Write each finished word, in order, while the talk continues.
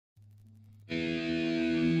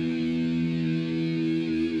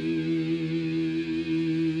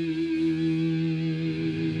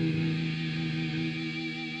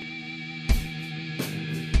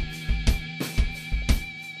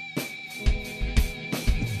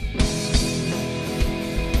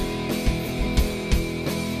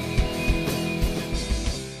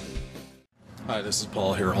Hi, this is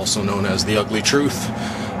Paul here, also known as The Ugly Truth.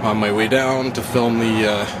 On my way down to film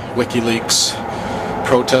the Wikileaks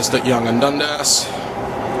protest at Yonge and Dundas.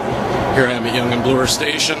 Here I am at Yonge and Bloor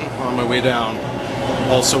Station on my way down.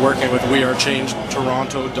 Also working with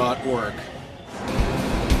wearechangedtoronto.org.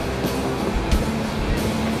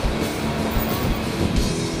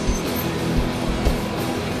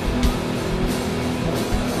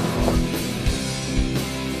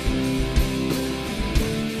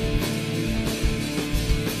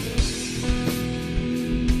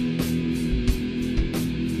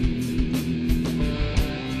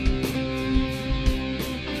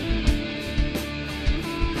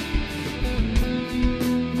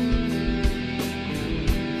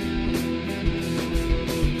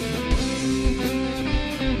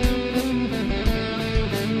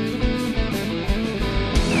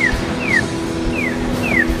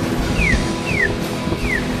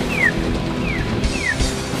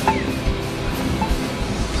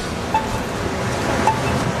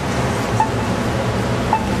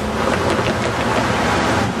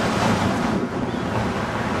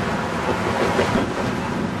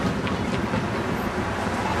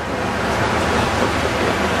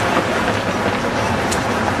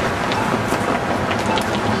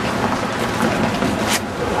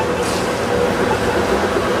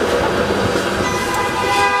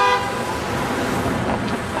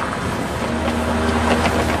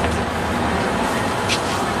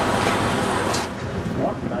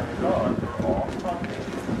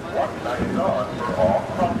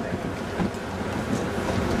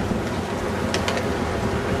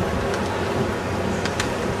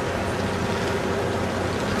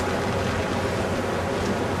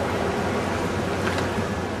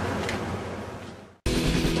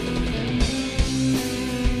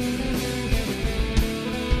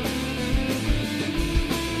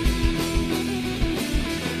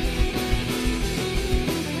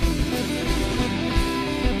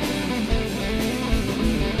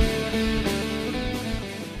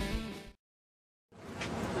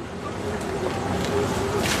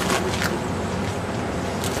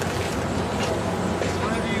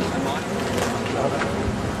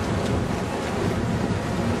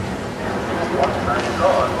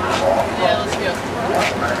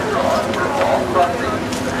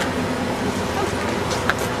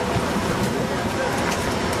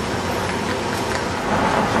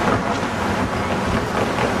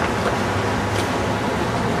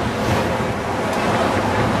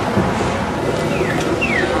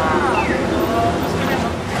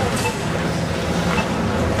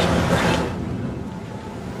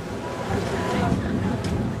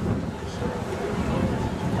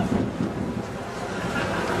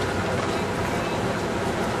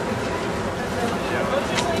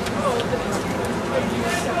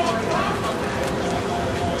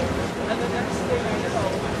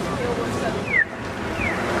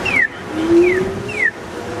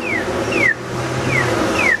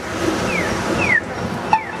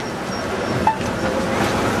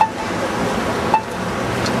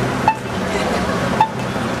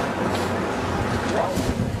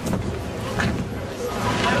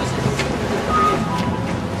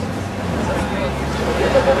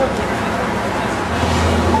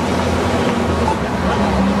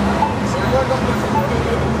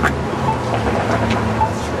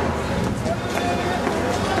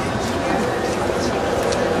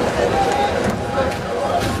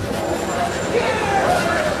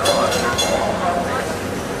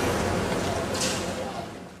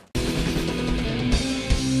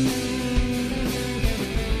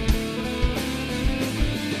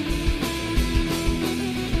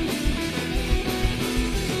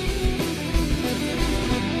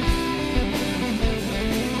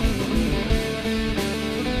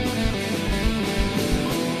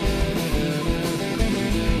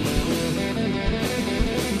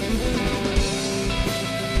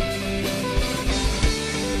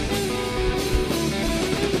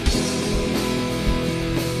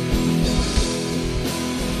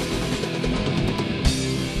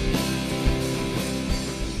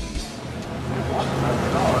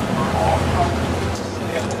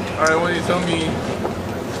 Alright, why don't you tell me,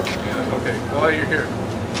 okay, why you're here?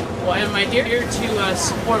 Well, am I here to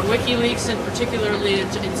support Wikileaks, and particularly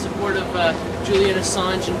in support of Julian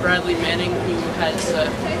Assange and Bradley Manning, who has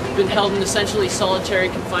been held in essentially solitary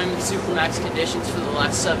confinement supermax conditions for the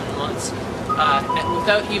last 7 months,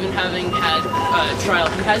 without even having had a trial.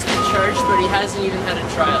 He has been charged, but he hasn't even had a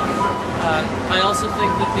trial. I also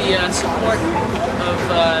think that the support of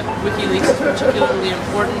Wikileaks is particularly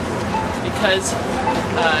important because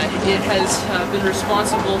it has been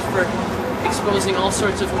responsible for exposing all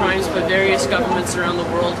sorts of crimes by various governments around the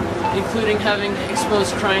world, including having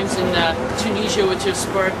exposed crimes in Tunisia, which have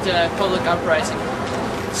sparked public uprising.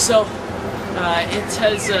 So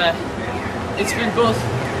it's been both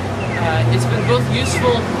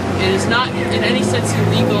useful. It is not in any sense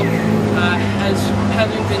illegal, as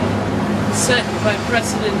having been set by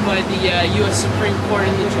precedent by the U.S. Supreme Court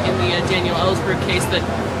in the Daniel Ellsberg case that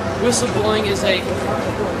whistleblowing is a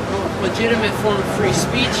legitimate form of free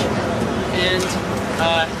speech, and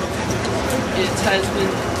it has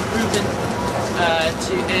been proven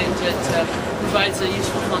it provides a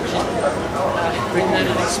useful function in that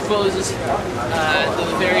it exposes the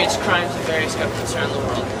various crimes of various governments around the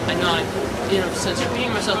world. I know I'm, in a sense,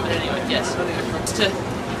 repeating myself, but anyway, yes. To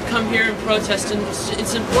come here and protest, and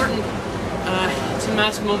it's important to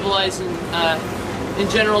mass mobilize and in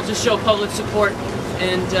general to show public support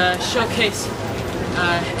and showcase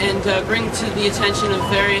and bring to the attention of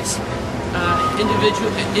various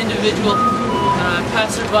individual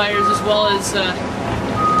passerbyers, as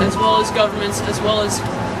well as governments, as well as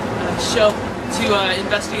show to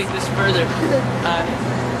investigate this further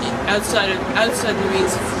outside the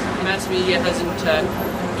means mass media hasn't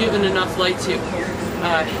given enough light to.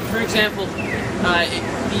 For example,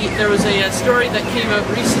 there was a story that came out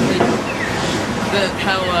recently about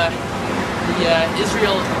how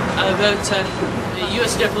Israel, about a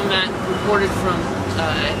U.S. diplomat reported from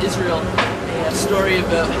Israel a story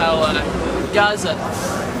about how Gaza,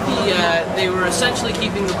 they were essentially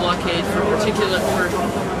keeping the blockade for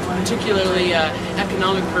particularly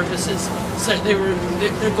economic purposes. So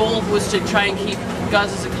their goal was to try and keep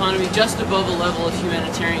Gaza's economy just above a level of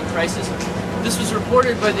humanitarian crisis. This was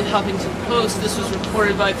reported by the Huffington Post, this was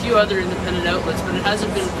reported by a few other independent outlets, but it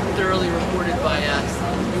hasn't been thoroughly reported by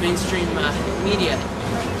mainstream media.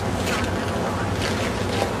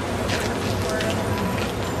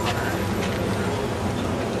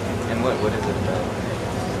 And what is it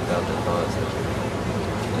about the thoughts that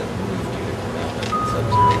moved you to commit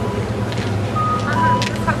subsidy?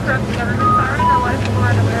 Just how corrupt the governments are, and a lot of people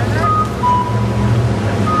aren't aware of it.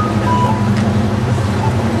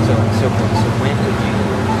 So when did you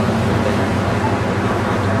then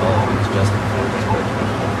become involved with just before this project?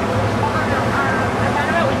 I found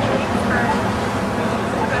about Wikileaks for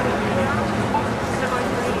about a year now. So going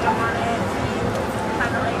to read up on it,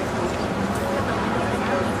 finally.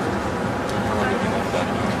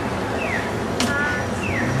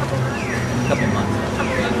 A couple months.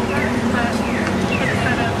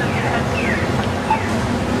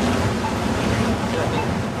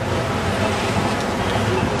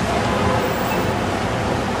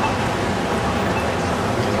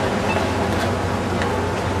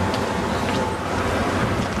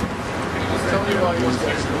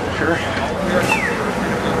 Sure.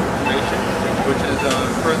 Which is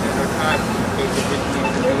present or time in case of Wikileaks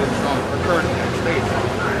and Wikileaks occurred in the States.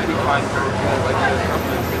 Any kind of like this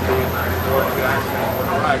government could be or to action or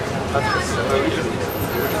correct. That's the reason.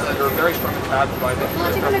 Which is under a very strong attack by the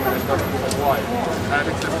US government and governments worldwide. And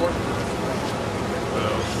it's important.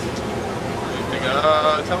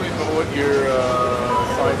 Tell me about what your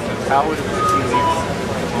science and how it is Wikileaks.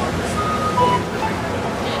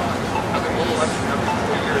 Election every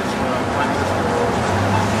 4 years Prime Minister.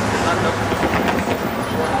 Not enough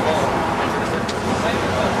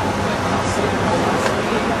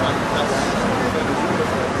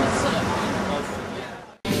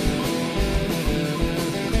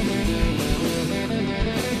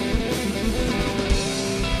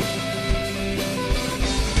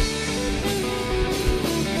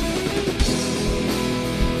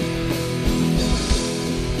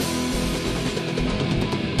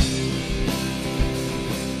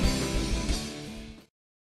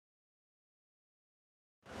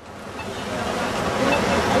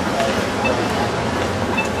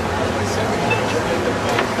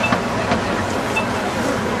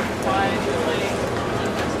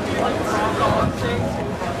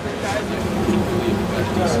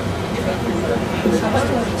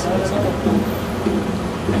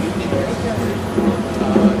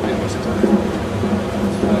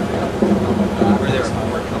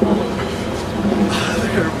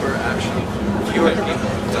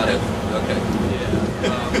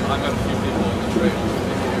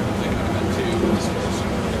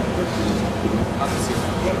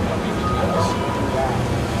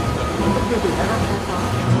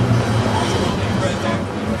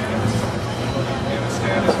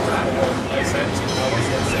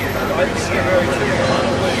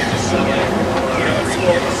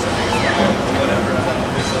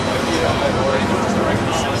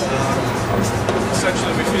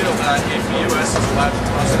if the U.S. is allowed to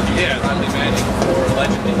prosecute Bradley Manning for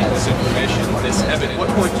allegedly misinformation, this evidence. What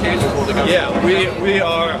point can you hold a government? Yeah, we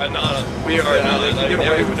are anonymous. We are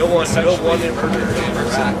anonymous. No one murder in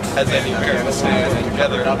Iraq has any merit. We're stand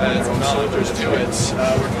together as soldiers to it.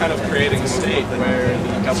 We're kind of creating a state where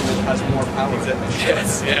the government has more power.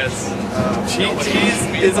 Yes, yes. Cheese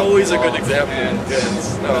is always a good example.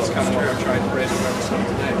 Yes. No, that's kind of what we're trying to raise awareness of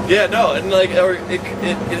today. Yeah, no, and like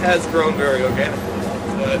it has grown very organically.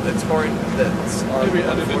 It's torrent that's on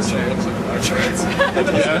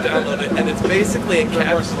download it, and it's basically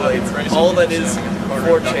encapsulates all that is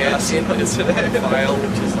 4chan in this file,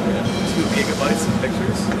 which is 2 gigabytes of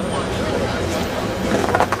pictures.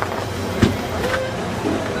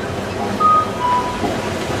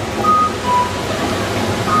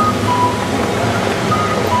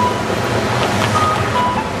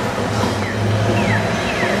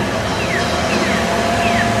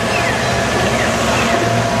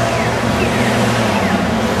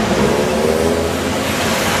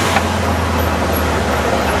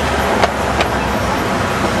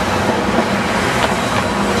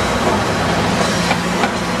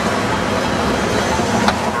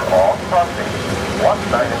 One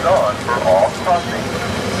sign is on for all crossings.